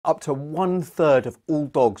Up to 1/3 of all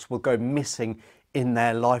dogs will go missing in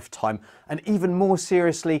their lifetime, and even more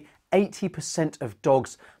seriously, 80% of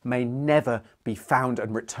dogs may never be found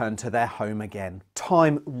and returned to their home again.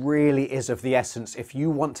 Time really is of the essence if you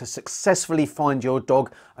want to successfully find your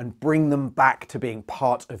dog and bring them back to being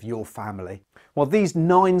part of your family. Well, these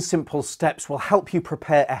 9 simple steps will help you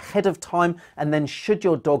prepare ahead of time, and then should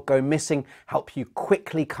your dog go missing, help you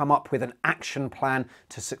quickly come up with an action plan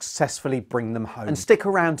to successfully bring them home. And stick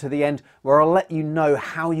around to the end, where I'll let you know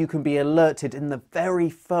how you can be alerted in the very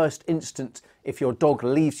first instance if your dog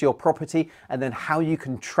leaves your property, and then how you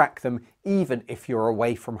can track them even if you're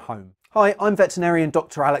away from home. Hi, I'm veterinarian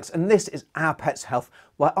Dr. Alex, and this is Our Pet's Health,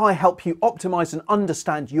 where I help you optimize and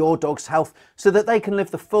understand your dog's health so that they can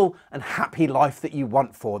live the full and happy life that you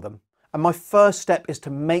want for them. And my first step is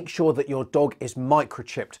to make sure that your dog is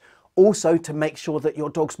microchipped. Also to make sure that your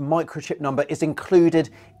dog's microchip number is included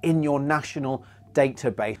in your national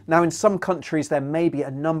database. Now, in some countries there may be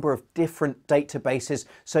a number of different databases,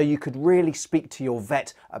 so you could really speak to your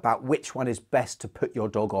vet about which one is best to put your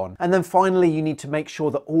dog on. And then finally, you need to make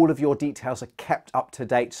sure that all of your details are kept up to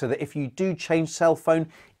date, so that if you do change cell phone,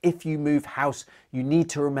 if you move house, you need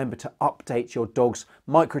to remember to update your dog's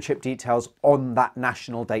microchip details on that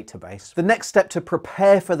national database. The next step to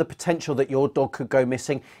prepare for the potential that your dog could go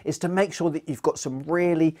missing is to make sure that you've got some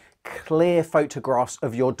really clear photographs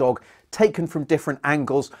of your dog taken from different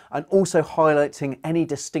angles, and also highlighting any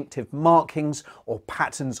distinctive markings or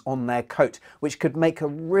patterns on their coat, which could make a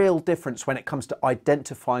real difference when it comes to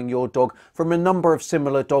identifying your dog from a number of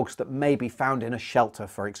similar dogs that may be found in a shelter,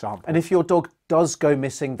 for example. And if your dog does go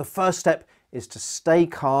missing, the first step is to stay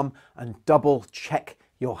calm and double check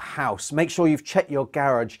your house. Make sure you've checked your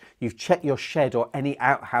garage, you've checked your shed or any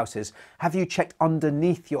outhouses. Have you checked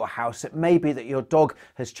underneath your house? It may be that your dog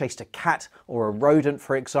has chased a cat or a rodent,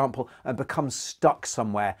 for example, and become stuck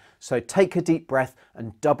somewhere. So take a deep breath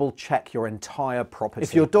and double check your entire property.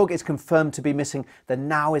 If your dog is confirmed to be missing, then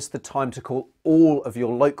now is the time to call all of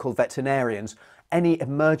your local veterinarians, any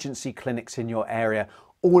emergency clinics in your area,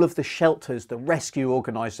 all of the shelters, the rescue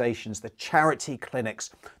organisations, the charity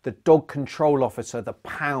clinics, the dog control officer, the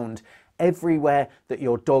pound, everywhere that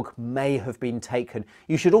your dog may have been taken.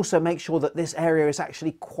 You should also make sure that this area is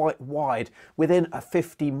actually quite wide. Within a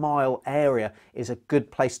 50-mile area is a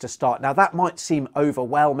good place to start. Now, that might seem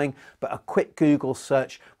overwhelming, but a quick Google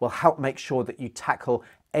search will help make sure that you tackle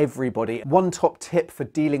everybody. One top tip for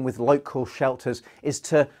dealing with local shelters is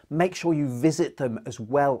to make sure you visit them as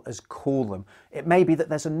well as call them. It may be that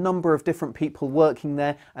there's a number of different people working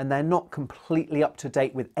there and they're not completely up to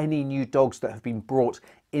date with any new dogs that have been brought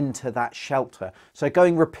into that shelter. So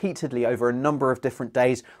going repeatedly over a number of different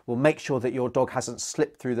days will make sure that your dog hasn't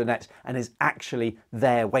slipped through the net and is actually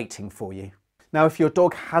there waiting for you. Now, if your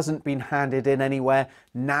dog hasn't been handed in anywhere,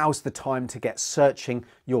 now's the time to get searching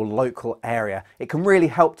your local area. It can really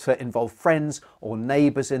help to involve friends or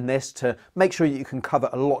neighbours in this to make sure you can cover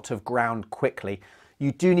a lot of ground quickly.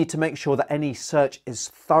 You do need to make sure that any search is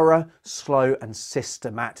thorough, slow and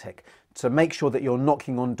systematic. So make sure that you're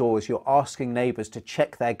knocking on doors, you're asking neighbours to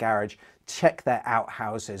check their garage, check their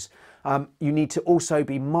outhouses. You need to also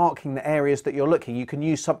be marking the areas that you're looking. You can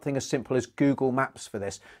use something as simple as Google Maps for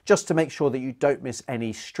this, just to make sure that you don't miss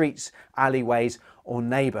any streets, alleyways or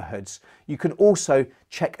neighbourhoods. You can also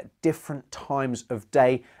check at different times of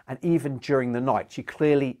day and even during the night. You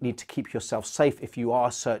clearly need to keep yourself safe if you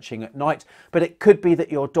are searching at night, but it could be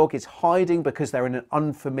that your dog is hiding because they're in an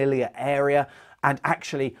unfamiliar area. And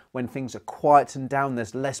actually, when things are quietened down,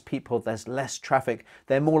 there's less people, there's less traffic,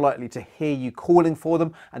 they're more likely to hear you calling for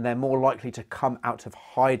them and they're more likely to come out of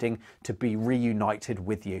hiding to be reunited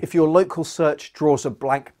with you. If your local search draws a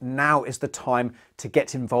blank, now is the time to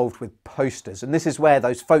get involved with posters. And this is where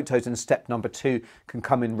those photos in step number 2 can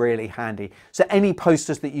come in really handy. So any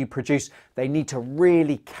posters that you produce, they need to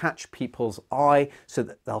really catch people's eye so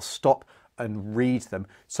that they'll stop and read them.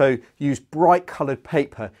 So use bright coloured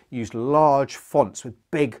paper, use large fonts with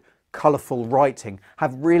big colourful writing,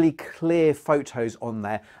 have really clear photos on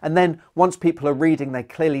there, and then once people are reading, they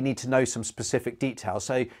clearly need to know some specific details.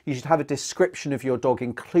 So you should have a description of your dog,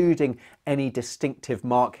 including any distinctive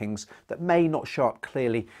markings that may not show up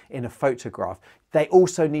clearly in a photograph. They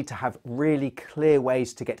also need to have really clear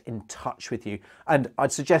ways to get in touch with you. And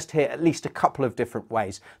I'd suggest here at least a couple of different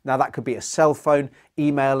ways. Now that could be a cell phone,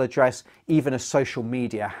 email address, even a social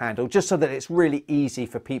media handle, just so that it's really easy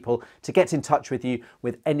for people to get in touch with you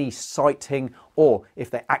with any sighting or if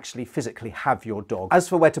they actually physically have your dog. As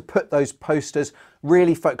for where to put those posters,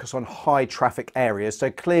 really focus on high traffic areas. So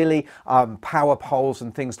clearly power poles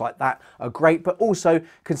and things like that are great, but also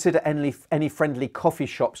consider any friendly coffee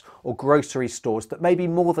shops or grocery stores that may be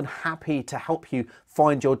more than happy to help you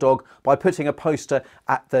find your dog by putting a poster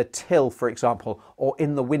at the till, for example, or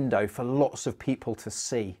in the window for lots of people to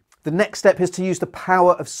see. The next step is to use the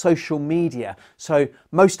power of social media. So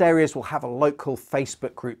most areas will have a local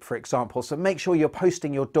Facebook group, for example, so make sure you're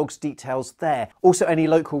posting your dog's details there. Also any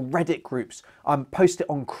local Reddit groups, post it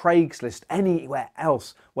on Craigslist, anywhere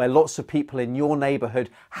else where lots of people in your neighborhood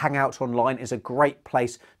hang out online is a great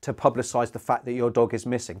place to publicize the fact that your dog is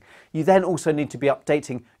missing. You then also need to be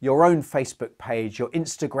updating your own Facebook page, your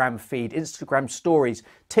Instagram feed, Instagram stories,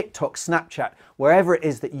 TikTok, Snapchat, wherever it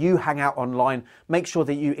is that you hang out online. Make sure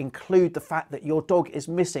that you include the fact that your dog is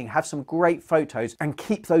missing, have some great photos, and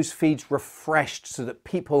keep those feeds refreshed so that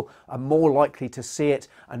people are more likely to see it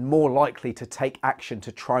and more likely to take action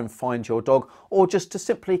to try and find your dog, or just to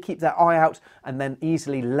simply keep their eye out and then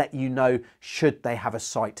easily let you know should they have a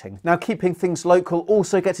sighting. Now, keeping things local,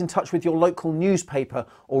 also get in touch with your local newspaper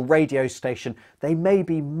or radio station. They may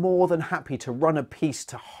be more than happy to run a piece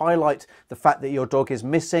to highlight the fact that your dog is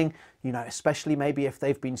missing, you know, especially maybe if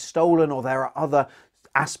they've been stolen or there are other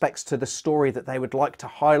aspects to the story that they would like to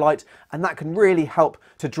highlight, and that can really help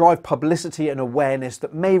to drive publicity and awareness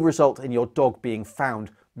that may result in your dog being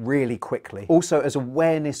found really quickly. Also, as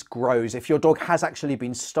awareness grows, if your dog has actually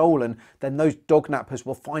been stolen, then those dog nappers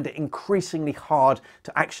will find it increasingly hard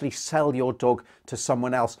to actually sell your dog to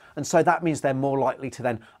someone else, and so that means they're more likely to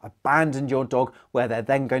then abandon your dog, where they're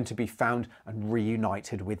then going to be found and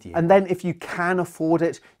reunited with you. And then if you can afford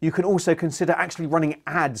it, you can also consider actually running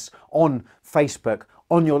ads on Facebook,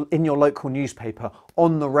 in your local newspaper,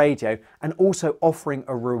 on the radio, and also offering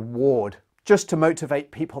a reward just to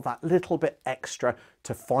motivate people that little bit extra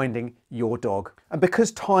to finding your dog. And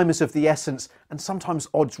because time is of the essence, and sometimes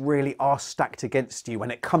odds really are stacked against you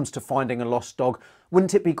when it comes to finding a lost dog,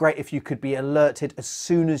 wouldn't it be great if you could be alerted as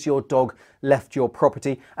soon as your dog left your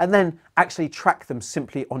property and then actually track them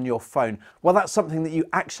simply on your phone? Well, that's something that you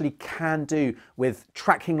actually can do with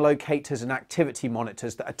tracking locators and activity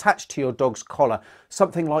monitors that attach to your dog's collar.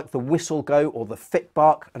 Something like the Whistle Go or the Fit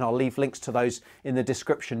Bark, and I'll leave links to those in the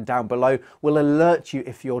description down below, will alert you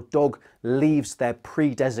if your dog leaves their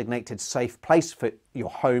pre-designated safe place for your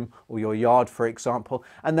home or your yard, for example,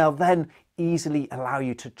 and they'll then easily allow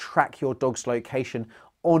you to track your dog's location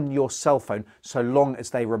on your cell phone so long as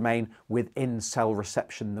they remain within cell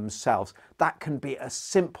reception themselves. That can be a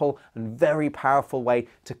simple and very powerful way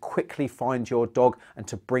to quickly find your dog and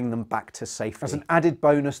to bring them back to safety. As an added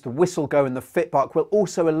bonus, the Whistle Go and the Fit Bark will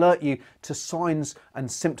also alert you to signs and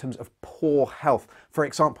symptoms of poor health. For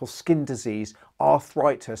example, skin disease,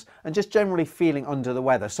 arthritis, and just generally feeling under the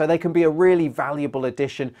weather. So they can be a really valuable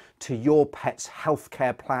addition to your pet's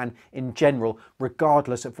healthcare plan in general,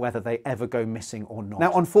 regardless of whether they ever go missing or not.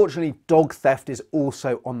 Now, unfortunately, dog theft is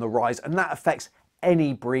also on the rise, and that affects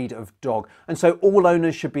any breed of dog. And so all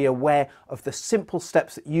owners should be aware of the simple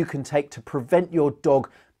steps that you can take to prevent your dog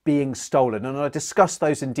being stolen. And I discuss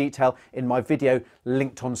those in detail in my video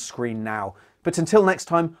linked on screen now. But until next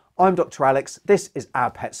time, I'm Dr. Alex. This is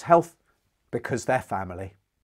Our Pet's Health, because they're family.